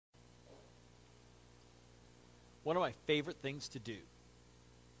one of my favorite things to do,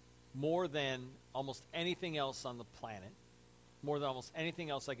 more than almost anything else on the planet, more than almost anything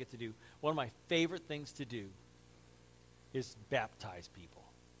else I get to do, one of my favorite things to do is baptize people.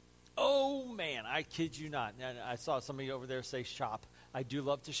 Oh, man, I kid you not. And I saw somebody over there say shop. I do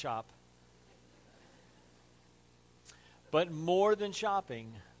love to shop. But more than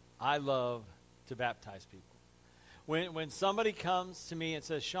shopping, I love to baptize people. When somebody comes to me and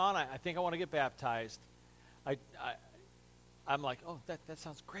says, Sean, I think I want to get baptized, I'm like, oh, that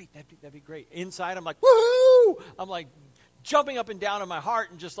sounds great. That'd be great. Inside, I'm like, woohoo! I'm like jumping up and down in my heart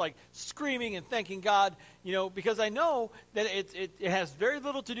and just like screaming and thanking God, because I know that it has very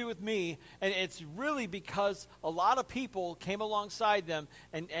little to do with me, and it's really because a lot of people came alongside them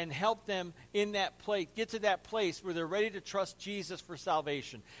and helped them in that place, get to that place where they're ready to trust Jesus for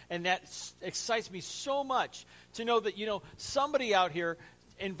salvation. And that excites me so much to know that, somebody out here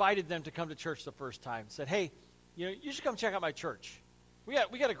invited them to come to church the first time, said, hey, you should come check out my church. We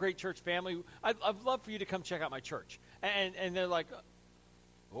got a great church family. I'd love for you to come check out my church. And they're like,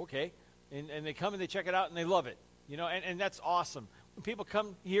 okay. And they come and they check it out and they love it. And that's awesome. When people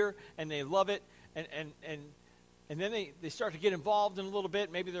come here and they love it and then they start to get involved in a little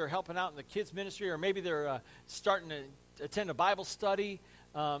bit. Maybe they're helping out in the kids ministry, or maybe they're starting to attend a Bible study.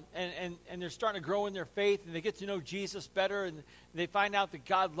 And they're starting to grow in their faith, and they get to know Jesus better, and they find out that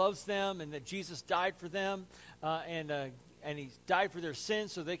God loves them and that Jesus died for them, and he died for their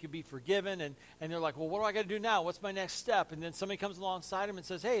sins so they could be forgiven, and they're like, well, what do I got to do now? What's my next step? And then somebody comes alongside them and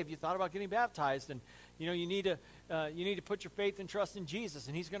says, hey, have you thought about getting baptized? And you need to put your faith and trust in Jesus,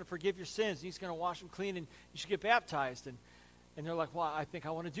 and he's going to forgive your sins, and he's going to wash them clean, and you should get baptized. And they're like, well, I think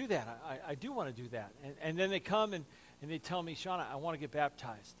I want to do that. I do want to do that. And then they come and they tell me, Sean, I want to get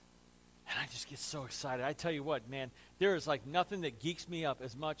baptized. And I just get so excited. I tell you what, man, there is like nothing that geeks me up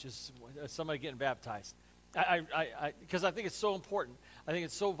as much as somebody getting baptized. Because I think it's so important. I think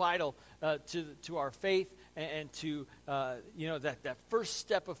it's so vital to our faith and to that first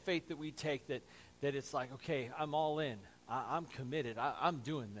step of faith that we take, that it's like, okay, I'm all in. I'm committed. I'm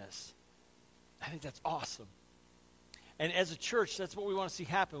doing this. I think that's awesome. And as a church, that's what we want to see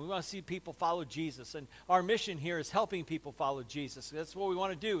happen. We want to see people follow Jesus. And our mission here is helping people follow Jesus. That's what we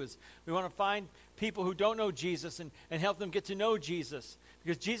want to do, is we want to find people who don't know Jesus and help them get to know Jesus.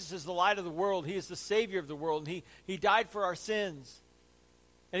 Because Jesus is the light of the world. He is the Savior of the world. And he died for our sins.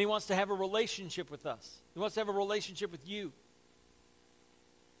 And he wants to have a relationship with us. He wants to have a relationship with you.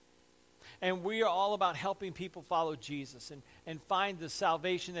 And we are all about helping people follow Jesus and find the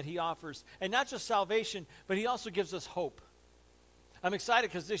salvation that he offers. And not just salvation, but he also gives us hope. I'm excited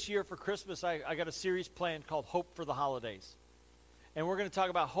because this year for Christmas, I got a series planned called Hope for the Holidays. And we're going to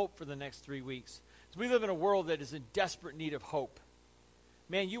talk about hope for the next 3 weeks. So we live in a world that is in desperate need of hope.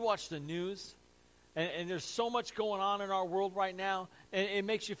 Man, you watch the news, and there's so much going on in our world right now, and it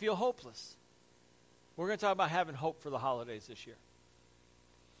makes you feel hopeless. We're going to talk about having hope for the holidays this year.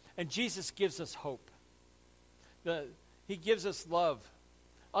 And Jesus gives us hope. He gives us love,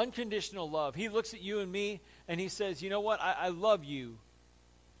 unconditional love. He looks at you and me, and he says, you know what? I love you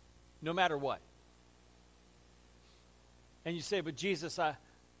no matter what. And you say, but Jesus, I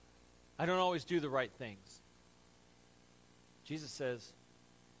don't always do the right things. Jesus says,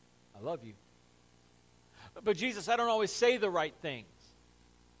 I love you. But Jesus, I don't always say the right things.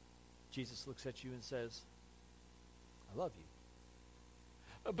 Jesus looks at you and says, I love you.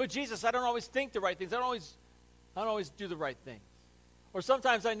 But Jesus, I don't always think the right things. I don't always do the right things. Or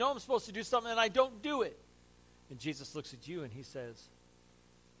sometimes I know I'm supposed to do something and I don't do it. And Jesus looks at you and he says,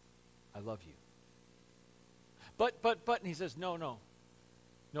 I love you. But, and he says, no.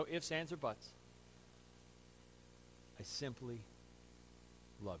 No ifs, ands, or buts. I simply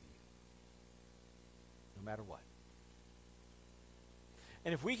love you. No matter what.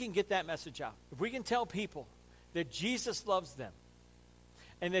 And if we can get that message out, if we can tell people that Jesus loves them,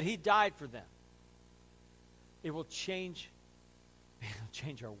 and that he died for them, it will change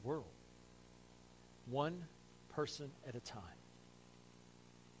our world. One person at a time.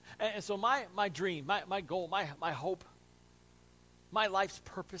 And so my dream, my goal, my hope, my life's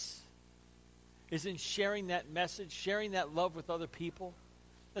purpose is in sharing that message, sharing that love with other people.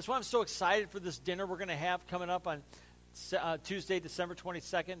 That's why I'm so excited for this dinner we're going to have coming up on Tuesday, December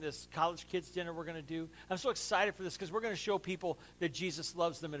 22nd, this college kids dinner we're going to do. I'm so excited for this because we're going to show people that Jesus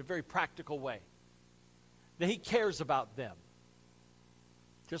loves them in a very practical way. That he cares about them.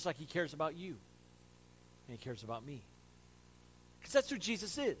 Just like he cares about you. And he cares about me. Because that's who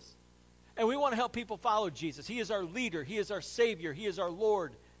Jesus is. And we want to help people follow Jesus. He is our leader. He is our Savior. He is our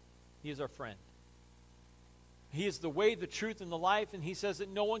Lord. He is our friend. He is the way, the truth, and the life, and he says that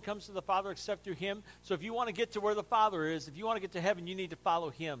no one comes to the Father except through him. So if you want to get to where the Father is, if you want to get to heaven, you need to follow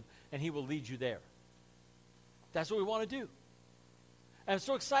him, and he will lead you there. That's what we want to do. And I'm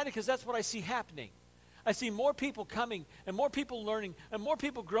so excited because that's what I see happening. I see more people coming, and more people learning, and more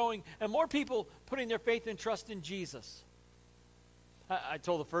people growing, and more people putting their faith and trust in Jesus. I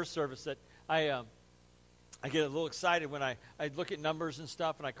told the first service that I get a little excited when I look at numbers and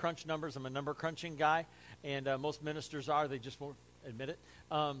stuff, and I crunch numbers. I'm a number crunching guy, and most ministers are. They just won't admit it.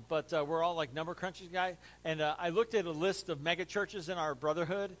 But we're all like number crunching guy. And I looked at a list of mega churches in our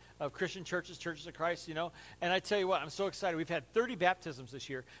brotherhood of Christian churches, Churches of Christ, you know. And I tell you what, I'm so excited. We've had 30 baptisms this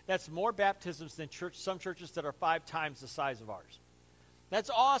year. That's more baptisms than some churches that are 5 times the size of ours. That's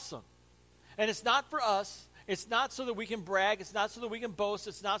awesome. And it's not for us. It's not so that we can brag. It's not so that we can boast.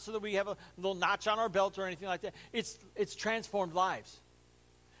 It's not so that we have a little notch on our belt or anything like that. It's transformed lives.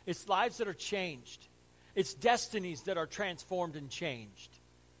 It's lives that are changed. It's destinies that are transformed and changed.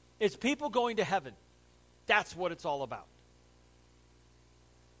 It's people going to heaven. That's what it's all about.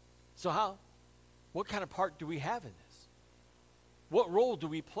 So what kind of part do we have in this? What role do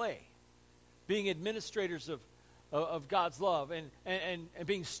we play? Being administrators of God's love and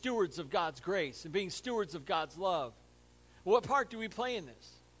being stewards of God's grace and being stewards of God's love. What part do we play in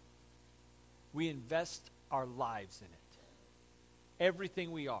this? We invest our lives in it.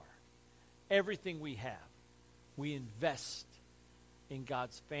 Everything we are, everything we have, we invest in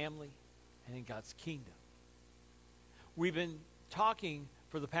God's family and in God's kingdom. We've been talking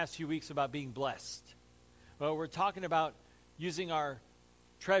for the past few weeks about being blessed. Well, we're talking about using our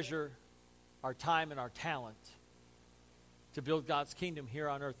treasure, our time, and our talent to build God's kingdom here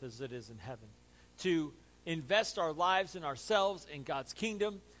on earth as it is in heaven. To invest our lives and ourselves in God's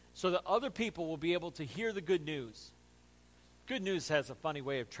kingdom so that other people will be able to hear the good news. Good news has a funny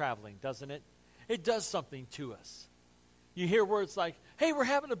way of traveling, doesn't it? It does something to us. You hear words like, hey, we're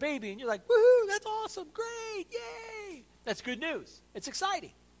having a baby, and you're like, woohoo, that's awesome, great, yay. That's good news. It's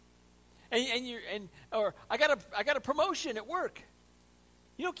exciting. Or I got a promotion at work.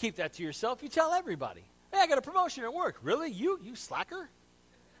 You don't keep that to yourself. You tell everybody. Hey, I got a promotion at work. Really? You slacker?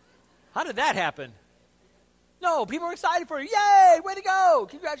 How did that happen? No, people are excited for you. Yay, way to go.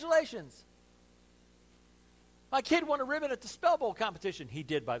 Congratulations. My kid won a ribbon at the Spell Bowl competition. He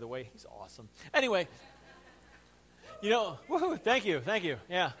did, by the way. He's awesome. Anyway, woohoo, thank you,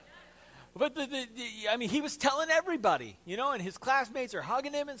 yeah. But he was telling everybody, and his classmates are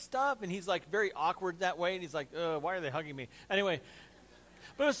hugging him and stuff, and he's like very awkward that way, and he's like, why are they hugging me? Anyway,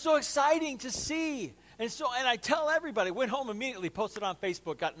 but it was so exciting to see. And I tell everybody, went home immediately, posted on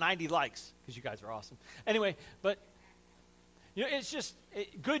Facebook, got 90 likes, because you guys are awesome. Anyway, but, it's just,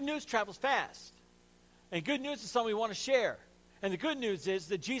 good news travels fast. And good news is something we want to share. And the good news is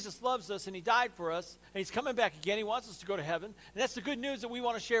that Jesus loves us, and he died for us, and he's coming back again. He wants us to go to heaven. And that's the good news that we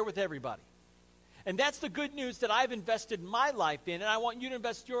want to share with everybody. And that's the good news that I've invested my life in, and I want you to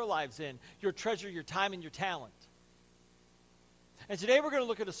invest your lives in, your treasure, your time, and your talent. And today we're going to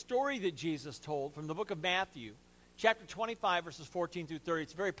look at a story that Jesus told from the book of Matthew, chapter 25, verses 14 through 30.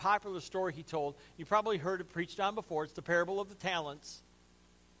 It's a very popular story he told. You probably heard it preached on before. It's the parable of the talents.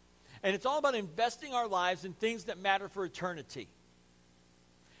 And it's all about investing our lives in things that matter for eternity.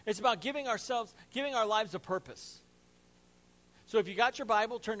 It's about giving our lives a purpose. So if you got your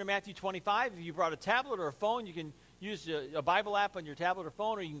Bible, turn to Matthew 25. If you brought a tablet or a phone, you can use a Bible app on your tablet or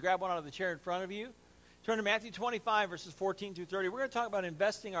phone, or you can grab one out of the chair in front of you. Turn to Matthew 25, verses 14 through 30. We're going to talk about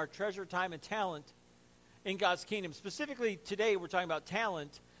investing our treasure, time, and talent in God's kingdom. Specifically, today we're talking about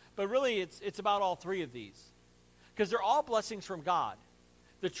talent, but really it's about all three of these. Because they're all blessings from God.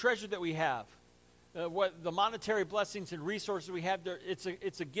 The treasure that we have, the monetary blessings and resources we have,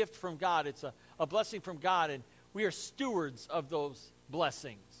 it's a gift from God. It's a blessing from God, and we are stewards of those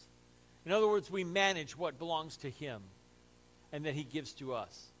blessings. In other words, we manage what belongs to him and that he gives to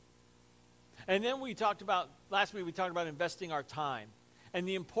us. And then last week we talked about investing our time and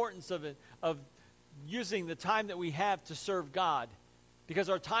the importance of using the time that we have to serve God. Because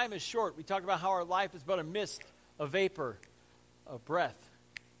our time is short. We talked about how our life is but a mist, a vapor, a breath,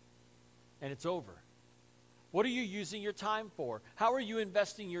 and it's over. What are you using your time for? How are you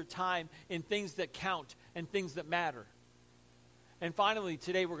investing your time in things that count and things that matter? And finally,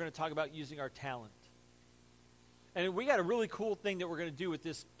 today we're going to talk about using our talent. And we got a really cool thing that we're going to do with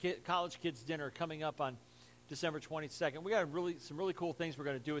this college kids dinner coming up on December 22nd. We got some really cool things we're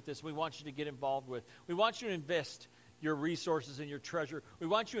going to do with this. We want you to get involved with. We want you to invest your resources and your treasure. We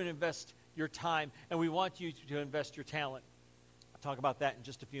want you to invest your time, and we want you to invest your talent. I'll talk about that in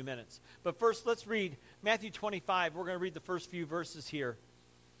just a few minutes. But first, let's read Matthew 25. We're going to read the first few verses here,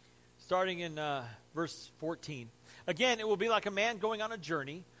 starting in verse 14. Again, it will be like a man going on a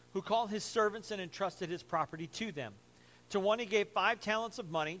journey who called his servants and entrusted his property to them. To one he gave 5 talents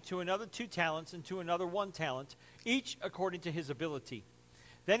of money, to another 2 talents, and to another 1 talent, each according to his ability.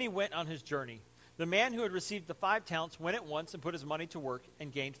 Then he went on his journey. The man who had received the 5 talents went at once and put his money to work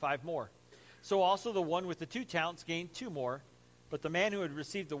and gained 5 more. So also the one with the 2 talents gained 2 more. But the man who had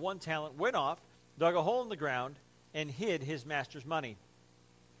received the 1 talent went off, dug a hole in the ground, and hid his master's money.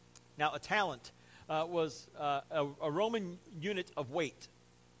 Now, a talent was a Roman unit of weight,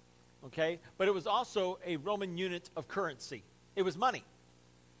 okay? But it was also a Roman unit of currency. It was money.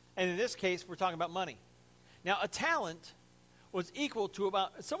 And in this case, we're talking about money. Now, a talent was equal to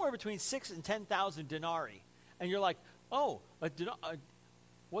about somewhere between 6,000 and 10,000 denarii. And you're like, oh,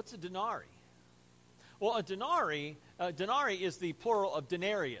 what's a denarii? Well, a denarii is the plural of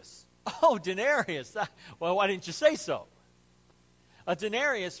denarius. Oh, denarius. Well, why didn't you say so? A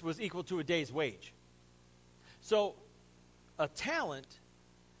denarius was equal to a day's wage. So a talent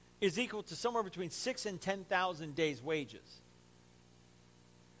is equal to somewhere between 6,000 and 10,000 days' wages.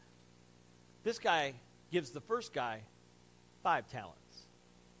 This guy gives the first guy 5 talents.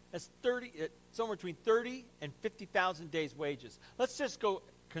 That's somewhere between 30 and 50,000 days' wages. Let's just go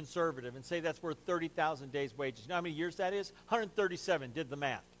conservative and say that's worth 30,000 days' wages. You know how many years that is? 137. Did the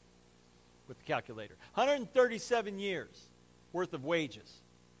math with the calculator. 137 years worth of wages.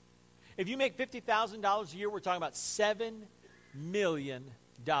 If you make $50,000 a year, we're talking about $7 million.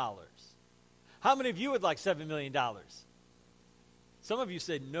 How many of you would like $7 million? Some of you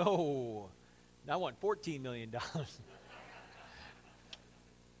said, no, I want $14 million.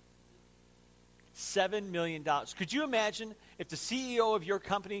 $7 million. Could you imagine if the CEO of your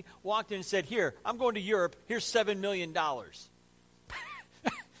company walked in and said, here, I'm going to Europe, here's $7 million.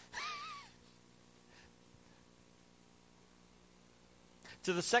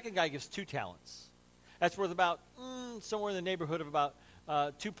 To the second guy gives 2 talents. That's worth about somewhere in the neighborhood of about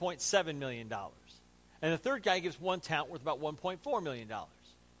 $2.7 million. And the third guy gives 1 talent worth about $1.4 million.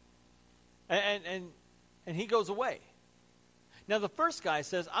 And he goes away. Now the first guy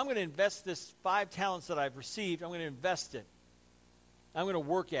says, I'm going to invest this 5 talents that I've received, I'm going to invest it. I'm going to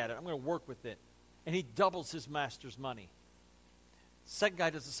work at it. I'm going to work with it. And he doubles his master's money. Second guy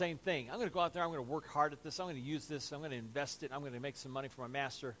does the same thing. I'm going to go out there, I'm going to work hard at this, I'm going to use this, I'm going to invest it, I'm going to make some money for my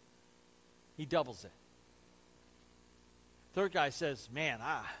master. He doubles it. Third guy says, man,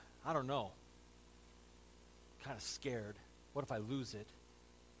 I don't know. I'm kind of scared. What if I lose it?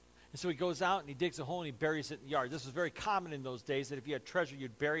 And so he goes out and he digs a hole and he buries it in the yard. This was very common in those days, that if you had treasure,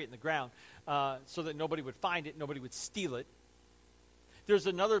 you'd bury it in the ground so that nobody would find it, nobody would steal it. There's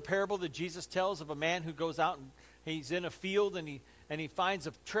another parable that Jesus tells of a man who goes out and he's in a field and he finds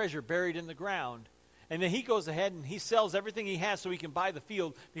a treasure buried in the ground. And then he goes ahead and he sells everything he has so he can buy the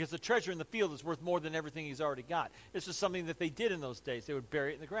field, because the treasure in the field is worth more than everything he's already got. This is something that they did in those days. They would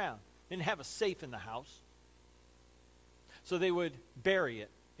bury it in the ground. They didn't have a safe in the house. So they would bury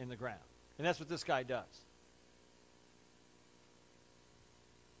it in the ground. And that's what this guy does.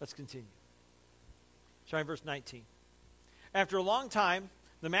 Let's continue. Starting verse 19. After a long time,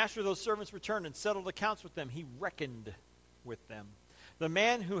 the master of those servants returned and settled accounts with them. He reckoned with them. The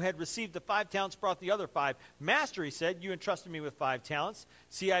man who had received the 5 talents brought the other 5. Master, he said, you entrusted me with 5 talents.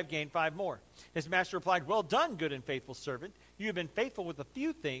 See, I've gained 5 more. His master replied, well done, good and faithful servant. You have been faithful with a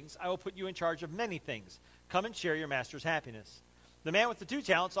few things. I will put you in charge of many things. Come and share your master's happiness. The man with the 2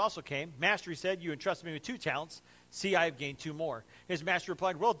 talents also came. Master, he said, you entrusted me with 2 talents. See, I have gained 2 more. His master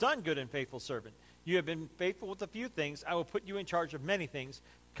replied, well done, good and faithful servant. You have been faithful with a few things. I will put you in charge of many things.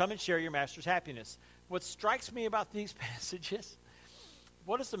 Come and share your master's happiness. What strikes me about these passages,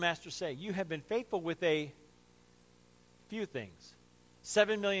 what does the master say? You have been faithful with a few things.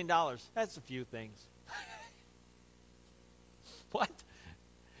 $7 million. That's a few things. What?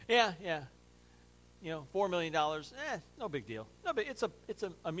 Yeah. $4 million. No big deal. No big. It's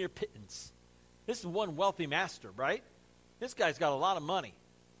a mere pittance. This is one wealthy master, right? This guy's got a lot of money.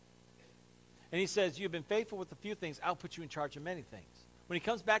 And he says, you've been faithful with a few things, I'll put you in charge of many things. When he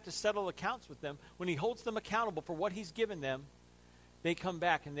comes back to settle accounts with them, when he holds them accountable for what he's given them, they come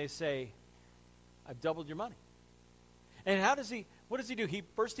back and they say, I've doubled your money. And what does he do?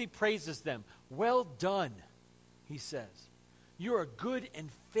 First he praises them. Well done, he says. You're a good and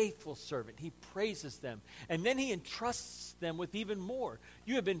faithful servant. He praises them. And then he entrusts them with even more.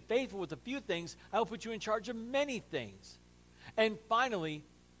 You have been faithful with a few things, I will put you in charge of many things. And finally,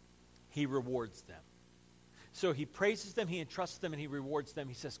 he rewards them. So he praises them, he entrusts them, and he rewards them.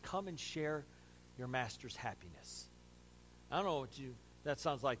 He says, come and share your master's happiness. I don't know what that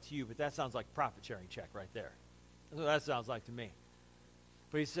sounds like to you, but that sounds like profit sharing check right there. That's what that sounds like to me.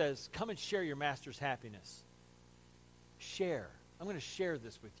 But he says, come and share your master's happiness. Share. I'm going to share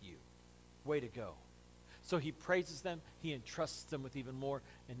this with you. Way to go. So he praises them, he entrusts them with even more,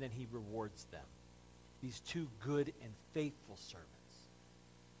 and then he rewards them. These two good and faithful servants.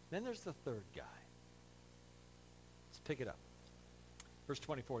 Then there's the third guy. Let's pick it up. Verse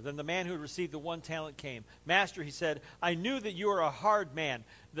 24. Then the man who had received the 1 talent came. Master, he said, I knew that you are a hard man.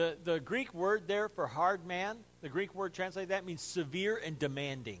 The Greek word there for hard man, the Greek word translated that means severe and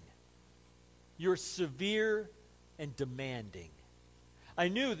demanding. You're severe and demanding. I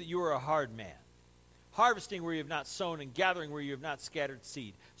knew that you were a hard man, harvesting where you have not sown and gathering where you have not scattered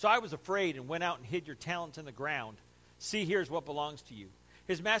seed. So I was afraid and went out and hid your talent in the ground. See, here's what belongs to you.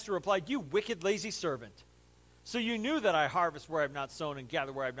 His master replied, you wicked, lazy servant. So you knew that I harvest where I have not sown and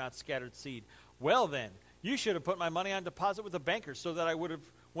gather where I have not scattered seed. Well then, you should have put my money on deposit with the banker so that I would have,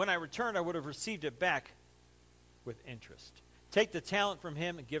 when I returned, I would have received it back with interest. Take the talent from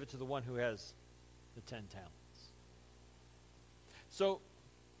him and give it to the one who has the 10 talents. So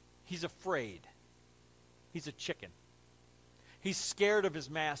he's afraid. He's a chicken. He's scared of his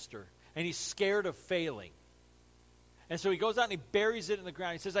master, and he's scared of failing. And so he goes out and he buries it in the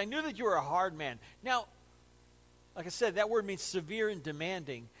ground. He says, I knew that you were a hard man. Now, like I said, that word means severe and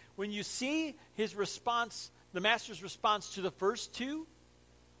demanding. When you see his response, the master's response to the first two,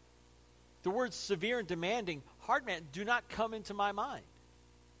 the words severe and demanding, hard man, do not come into my mind.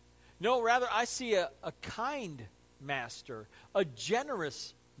 No, rather, I see a kind master, a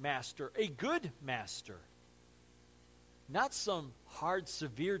generous master, a good master. Not some hard,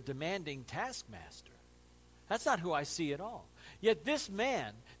 severe, demanding taskmaster. That's not who I see at all. Yet this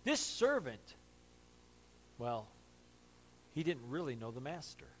man, this servant, well, he didn't really know the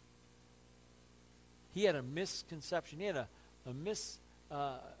master. He had a misconception. He had I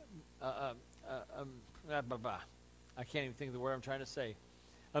can't even think of the word I'm trying to say.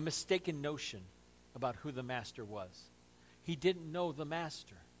 A mistaken notion about who the master was. He didn't know the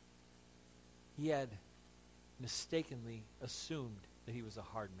master. He had mistakenly assumed that he was a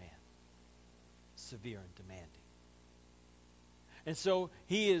hard man, severe and demanding. And so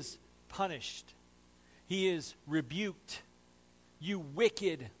he is punished. He is rebuked. You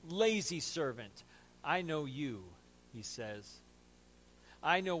wicked, lazy servant. I know you, he says.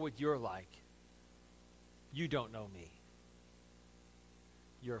 I know what you're like. You don't know me.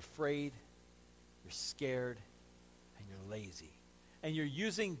 You're afraid, you're scared, and you're lazy. And you're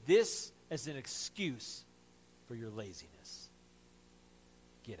using this as an excuse for your laziness.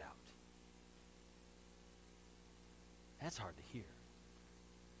 Get out. That's hard to hear.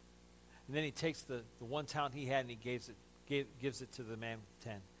 And then he takes the 1 talent he had and he gives it to the man with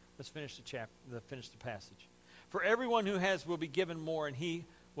 10. Let's finish finish the passage. For everyone who has will be given more, and he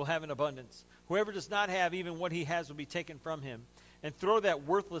will have an abundance. Whoever does not have, even what he has will be taken from him. And throw that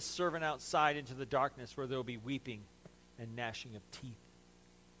worthless servant outside into the darkness where there will be weeping and gnashing of teeth.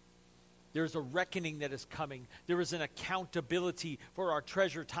 There's a reckoning that is coming. There is an accountability for our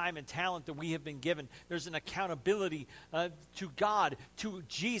treasure, time, and talent that we have been given. There's an accountability to God, to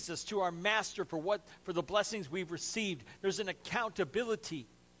Jesus, to our Master for the blessings we've received. There's an accountability,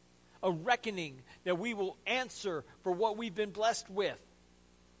 a reckoning that we will answer for what we've been blessed with.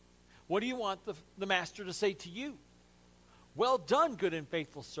 What do you want the Master to say to you? Well done, good and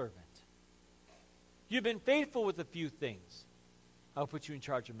faithful servant. You've been faithful with a few things. I'll put you in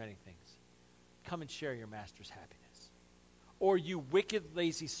charge of many things. Come and share your master's happiness. Or you wicked,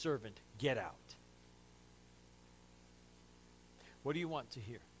 lazy servant, get out. What do you want to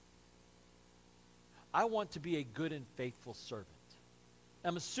hear? I want to be a good and faithful servant.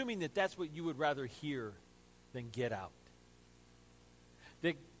 I'm assuming that that's what you would rather hear than get out.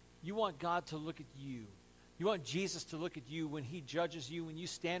 That you want God to look at you. You want Jesus to look at you when he judges you, when you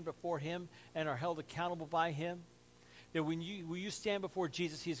stand before him and are held accountable by him. That when you stand before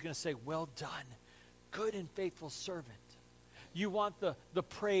Jesus, he's going to say, well done, good and faithful servant. You want the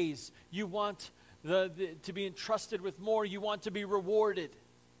praise. You want to be entrusted with more. You want to be rewarded.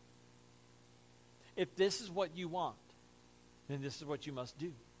 If this is what you want, then this is what you must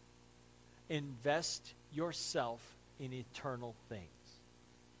do. Invest yourself in eternal things.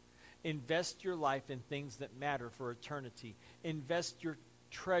 Invest your life in things that matter for eternity. Invest your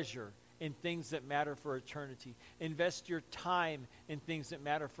treasure in things that matter for eternity. Invest your time in things that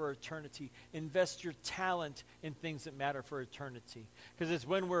matter for eternity. Invest your talent in things that matter for eternity. Because it's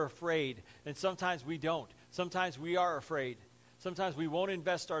when we're afraid, and sometimes we don't. Sometimes we are afraid. Sometimes we won't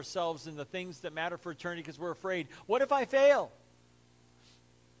invest ourselves in the things that matter for eternity because we're afraid. What if I fail?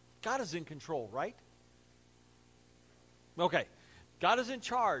 God is in control, right? Okay. God is in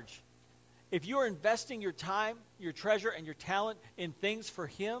charge. if you are investing your time, your treasure, and your talent in things for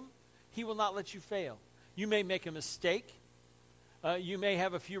him, he will not let you fail. You may make a mistake. You may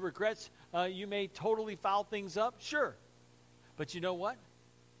have a few regrets. You may totally foul things up. Sure. But you know what?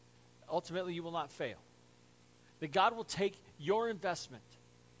 Ultimately, you will not fail. That God will take your investment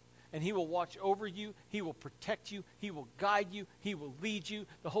and he will watch over you. He will protect you. He will guide you. He will lead you.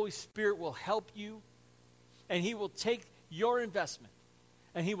 The Holy Spirit will help you. And he will take your investment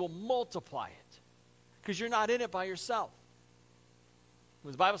and he will multiply it because you're not in it by yourself.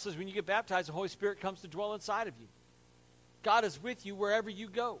 The Bible says when you get baptized, the Holy Spirit comes to dwell inside of you. God is with you wherever you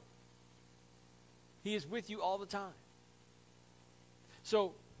go. He is with you all the time.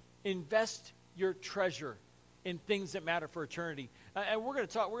 So invest your treasure in things that matter for eternity. And we're going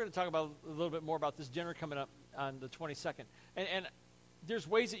to talk about a little bit more about this dinner coming up on the 22nd. And there's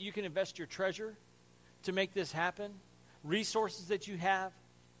ways that you can invest your treasure to make this happen. Resources that you have.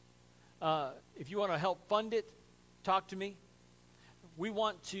 If you want to help fund it, talk to me. We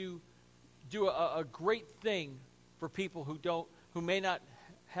want to do a great thing for people who may not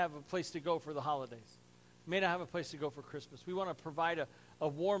have a place to go for the holidays, may not have a place to go for Christmas. We want to provide a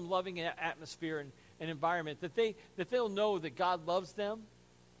warm, loving atmosphere and environment that they'll know that God loves them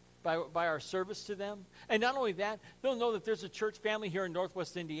by our service to them. And not only that, they'll know that there's a church family here in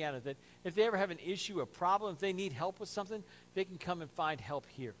Northwest Indiana that if they ever have an issue, a problem, if they need help with something, they can come and find help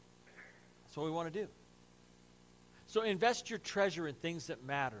here. That's what we want to do. So invest your treasure in things that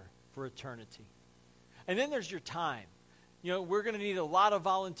matter for eternity. And then there's your time. You know, we're going to need a lot of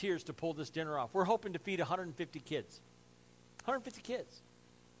volunteers to pull this dinner off. We're hoping to feed 150 kids. 150 kids.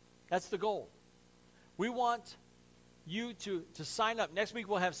 That's the goal. We want you to sign up. Next week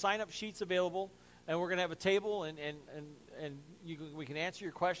we'll have sign-up sheets available, and we're going to have a table, and we can answer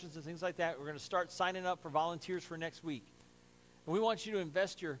your questions and things like that. We're going to start signing up for volunteers for next week. And we want you to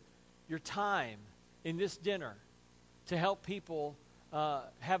invest your time in this dinner to help people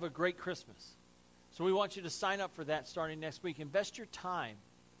have a great Christmas. So we want you to sign up for that starting next week. Invest your time.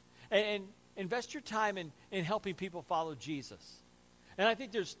 And invest your time in helping people follow Jesus. And I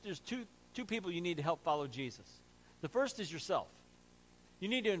think there's two people you need to help follow Jesus. The first is yourself. You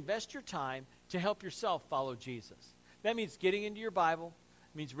need to invest your time to help yourself follow Jesus. That means getting into your Bible.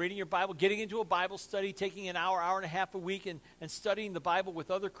 It means reading your Bible, getting into a Bible study, taking an hour and a half a week and studying the Bible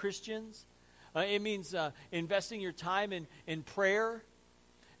with other Christians. It means investing your time in prayer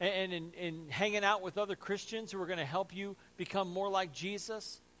and in hanging out with other Christians who are going to help you become more like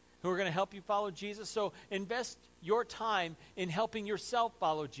Jesus, who are going to help you follow Jesus. So invest your time in helping yourself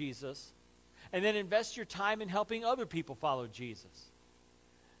follow Jesus, and then invest your time in helping other people follow Jesus.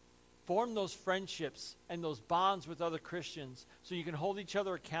 Form those friendships and those bonds with other Christians so you can hold each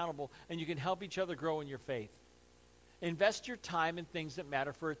other accountable and you can help each other grow in your faith. Invest your time in things that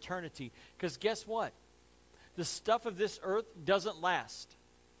matter for eternity. Because guess what? The stuff of this earth doesn't last.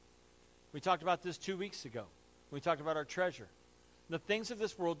 We talked about this 2 weeks ago. We talked about our treasure. The things of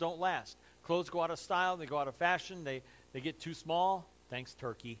this world don't last. Clothes go out of style. They go out of fashion. They get too small. Thanks,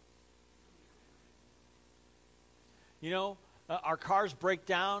 Turkey. You know, our cars break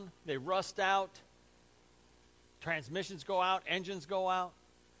down. They rust out. Transmissions go out. Engines go out.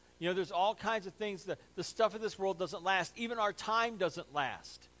 You know, there's all kinds of things. The stuff of this world doesn't last. Even our time doesn't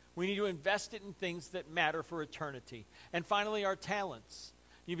last. We need to invest it in things that matter for eternity. And finally, our talents.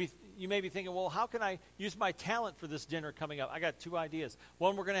 You may be thinking, well, how can I use my talent for this dinner coming up? I got two ideas.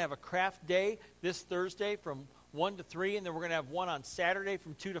 One, we're going to have a craft day this Thursday from 1 to 3, and then we're going to have one on Saturday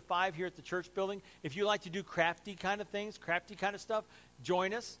from 2 to 5 here at the church building. If you like to do crafty kind of things, crafty kind of stuff,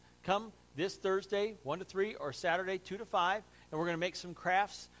 join us. Come this Thursday, 1 to 3, or Saturday, 2 to 5, and we're going to make some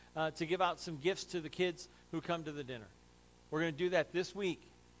crafts to give out some gifts to the kids who come to the dinner. We're going to do that this week.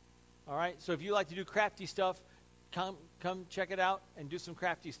 All right? So if you like to do crafty stuff, come check it out and do some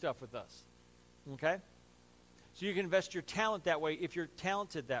crafty stuff with us. Okay? So you can invest your talent that way if you're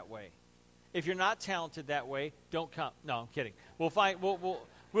talented that way. If you're not talented that way, don't come. No, I'm kidding.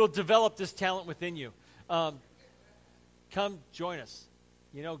 We'll develop this talent within you. Come join us.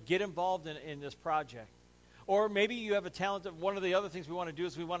 You know, get involved in this project. Or maybe you have a talent. One of the other things we want to do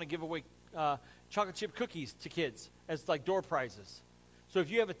is we want to give away chocolate chip cookies to kids as like door prizes. So if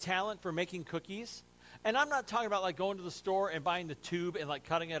you have a talent for making cookies, and I'm not talking about like going to the store and buying the tube and like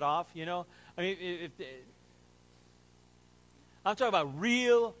cutting it off, you know. I mean, I'm talking about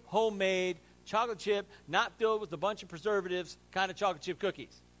real homemade chocolate chip, not filled with a bunch of preservatives kind of chocolate chip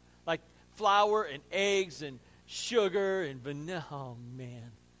cookies. Like flour and eggs and sugar and vanilla. Oh,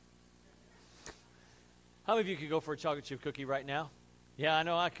 man. How many of you could go for a chocolate chip cookie right now? Yeah, I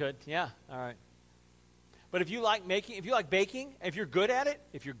know I could. Yeah, all right. But if you like baking, if you're good at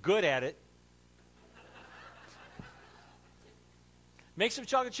it, Make some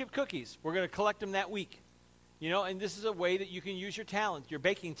chocolate chip cookies. We're going to collect them that week. And this is a way that you can use your talent, your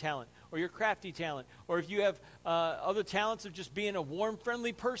baking talent, or your crafty talent, or if you have other talents of just being a warm,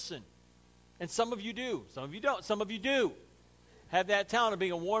 friendly person. And some of you do. Some of you don't. Some of you do have that talent of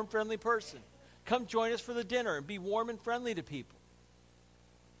being a warm, friendly person. Come join us for the dinner and be warm and friendly to people.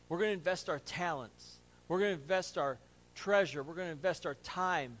 We're going to invest our talents. We're going to invest our treasure. We're going to invest our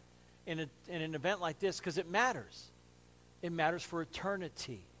time in an event like this because it matters. It matters for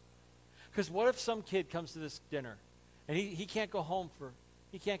eternity. Because what if some kid comes to this dinner and he can't go home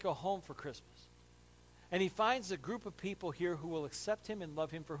for Christmas, and he finds a group of people here who will accept him and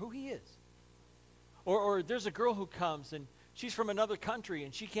love him for who he is? Or there's a girl who comes and she's from another country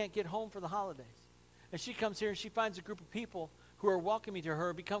and she can't get home for the holidays, and she comes here and she finds a group of people who are welcoming to her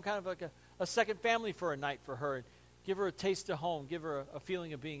and become kind of like a second family for a night for her, and give her a taste of home, give her a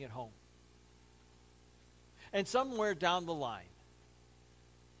feeling of being at home. And somewhere down the line,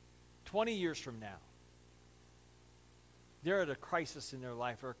 20 years from now, they're at a crisis in their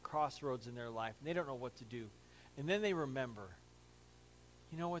life or a crossroads in their life, and they don't know what to do. And then they remember,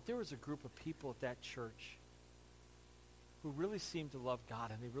 you know what, there was a group of people at that church who really seemed to love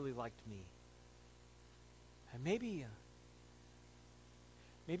God, and they really liked me. And maybe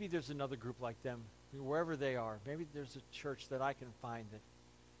there's another group like them, wherever they are. Maybe there's a church that I can find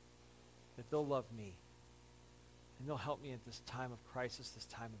that they'll love me. And they'll help me at this time of crisis, this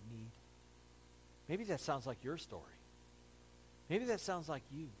time of need. Maybe that sounds like your story. Maybe that sounds like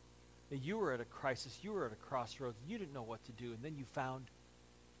you. That you were at a crisis, you were at a crossroads, and you didn't know what to do, and then you found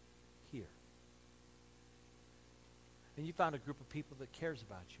here. And you found a group of people that cares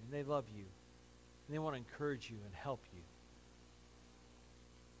about you, and they love you, and they want to encourage you and help you.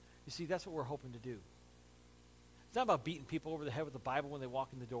 You see, that's what we're hoping to do. It's not about beating people over the head with the Bible when they walk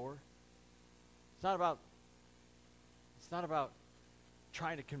in the door. It's not about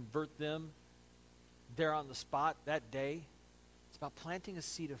trying to convert them there on the spot that day. It's about planting a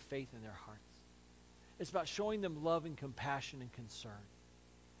seed of faith in their hearts. It's about showing them love and compassion and concern.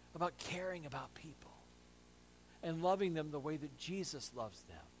 About caring about people and loving them the way that Jesus loves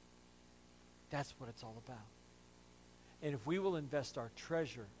them. That's what it's all about. And if we will invest our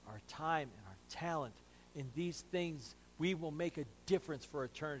treasure, our time, and our talent in these things, we will make a difference for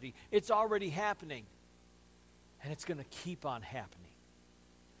eternity. It's already happening. And it's going to keep on happening.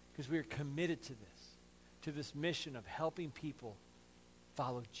 Because we are committed to this mission of helping people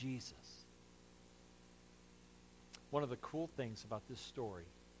follow Jesus. One of the cool things about this story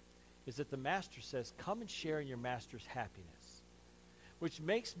is that the master says, come and share in your master's happiness. Which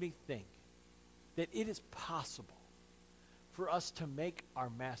makes me think that it is possible for us to make our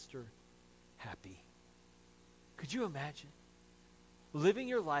master happy. Could you imagine living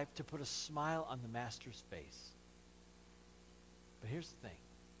your life to put a smile on the master's face? But here's the thing.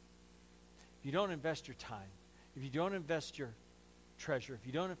 If you don't invest your time, if you don't invest your treasure, if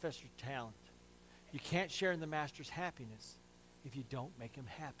you don't invest your talent, you can't share in the master's happiness if you don't make him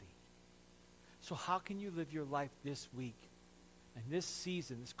happy. So how can you live your life this week and this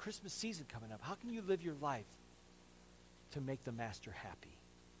season, this Christmas season coming up? How can you live your life to make the master happy?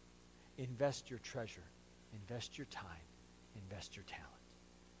 Invest your treasure, invest your time, invest your talent.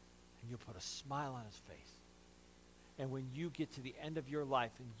 And you'll put a smile on his face. And when you get to the end of your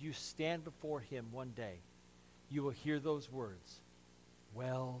life and you stand before him one day, you will hear those words,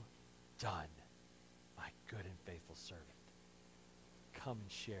 well done, my good and faithful servant. Come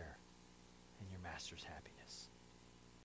and share in your master's happiness.